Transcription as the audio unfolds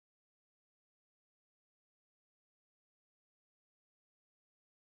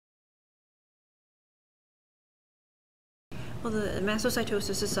Well, the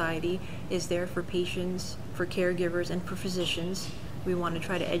Mastocytosis Society is there for patients, for caregivers, and for physicians. We want to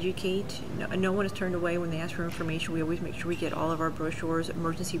try to educate. No one is turned away when they ask for information. We always make sure we get all of our brochures,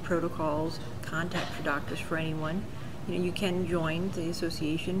 emergency protocols, contact for doctors for anyone. You can join the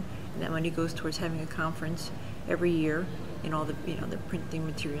association, and that money goes towards having a conference every year and all the the printing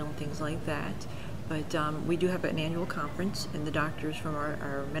material and things like that. But we do have an annual conference, and the doctors from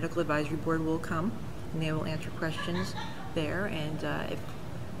our medical advisory board will come, and they will answer questions there. And if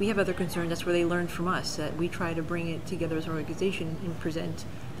we have other concerns, that's where they learn from us, that we try to bring it together as an organization and present,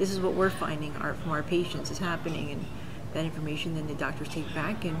 this is what we're finding from our patients is happening, and that information then the doctors take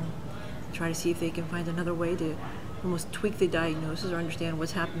back and try to see if they can find another way to almost tweak the diagnosis or understand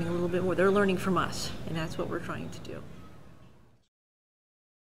what's happening a little bit more. They're learning from us, and that's what we're trying to do.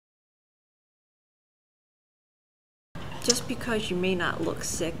 Just because you may not look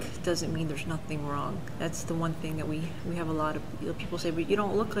sick doesn't mean there's nothing wrong. That's the one thing that we have a lot of people say, but you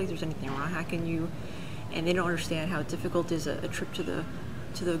don't look like there's anything wrong. How can you? And they don't understand how difficult it is a trip to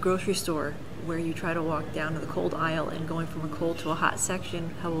the grocery store where you try to walk down to the cold aisle, and going from a cold to a hot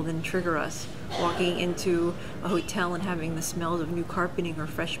section, how will then trigger us. Walking into a hotel and having the smells of new carpeting or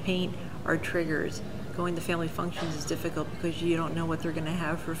fresh paint are triggers. Going to family functions is difficult because you don't know what they're going to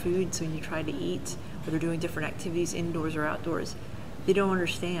have for food, so when you try to eat, or they're doing different activities indoors or outdoors, they don't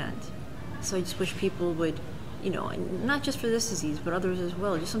understand. So I just wish people would, and not just for this disease, but others as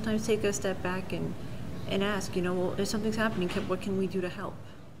well, just sometimes take a step back and ask, well, if something's happening, what can we do to help?